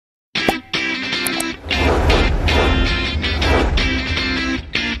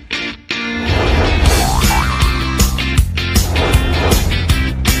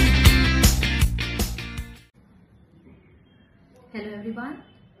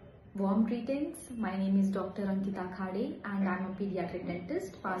Warm greetings. My name is Dr Ankita Khade and I am a pediatric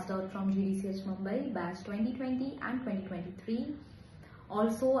dentist passed out from GDCH Mumbai batch 2020 and 2023.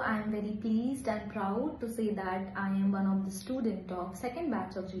 Also, I am very pleased and proud to say that I am one of the students of second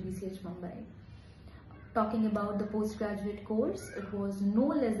batch of GDCH Mumbai. Talking about the postgraduate course, it was no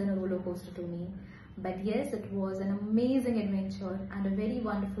less than a roller coaster to me. But yes, it was an amazing adventure and a very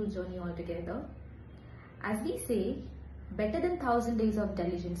wonderful journey altogether. As we say, better than 1,000 days of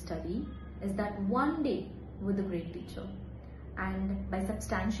diligent study is that one day with a great teacher. And by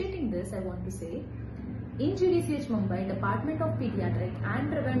substantiating this, I want to say, in GDCH Mumbai, Department of Pediatric and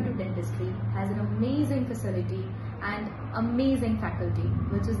Preventive Dentistry has an amazing facility and amazing faculty,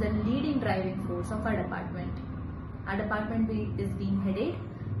 which is the leading driving force of our department. Our department is being headed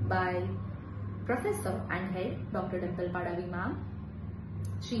by Professor and Head Dr Ankita Khade ma'am.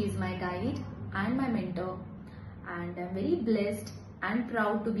 She is my guide and my mentor, and I'm very blessed and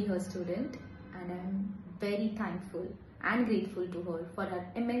proud to be her student, and I'm very thankful and grateful to her for her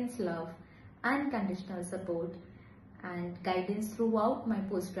immense love and conditional support and guidance throughout my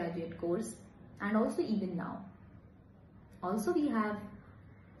postgraduate course and also even now. Also, we have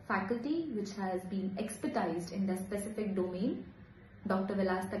faculty which has been expertised in the specific domain. Dr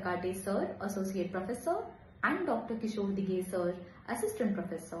Dr Khade sir, Associate Professor, and Dr Kishore sir, Assistant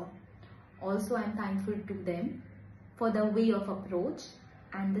Professor. Also, I am thankful to them for the way of approach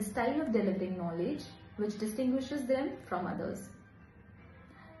and the style of delivering knowledge which distinguishes them from others.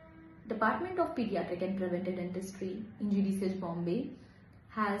 Department of Pediatric and Preventive Dentistry in GDCH Bombay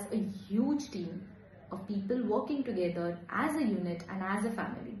has a huge team of people working together as a unit and as a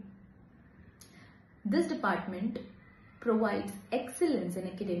family. This department provides excellence in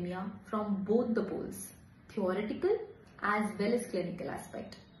academia from both the poles, theoretical as well as clinical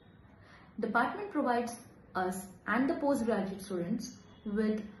aspect. Department provides us and the postgraduate students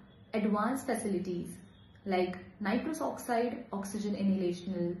with advanced facilities like nitrous oxide oxygen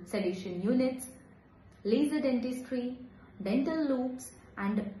inhalational sedation units, laser dentistry, dental loops,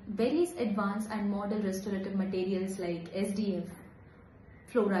 and various advanced and modern restorative materials like SDF,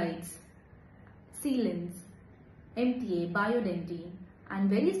 fluorides, sealants, MTA, biodentine, and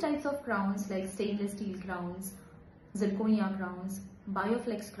various types of crowns like stainless steel crowns, zirconia crowns,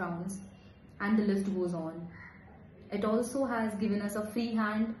 bioflex crowns, and the list goes on. It also has given us a free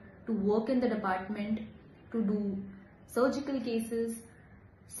hand to work in the department, to do surgical cases,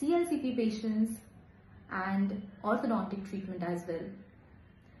 CLCP patients, and orthodontic treatment as well.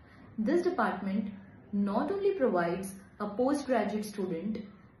 This department not only provides a postgraduate student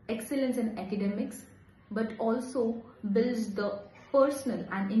excellence in academics, but also builds the personal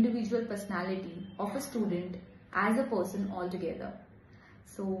and individual personality of a student as a person altogether.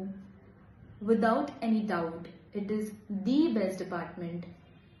 So, without any doubt, it is the best department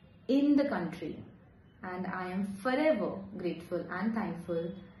in the country, and I am forever grateful and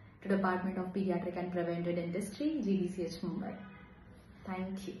thankful to Department of Pediatric and Preventive Dentistry, GDCH Mumbai.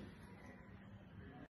 Thank you.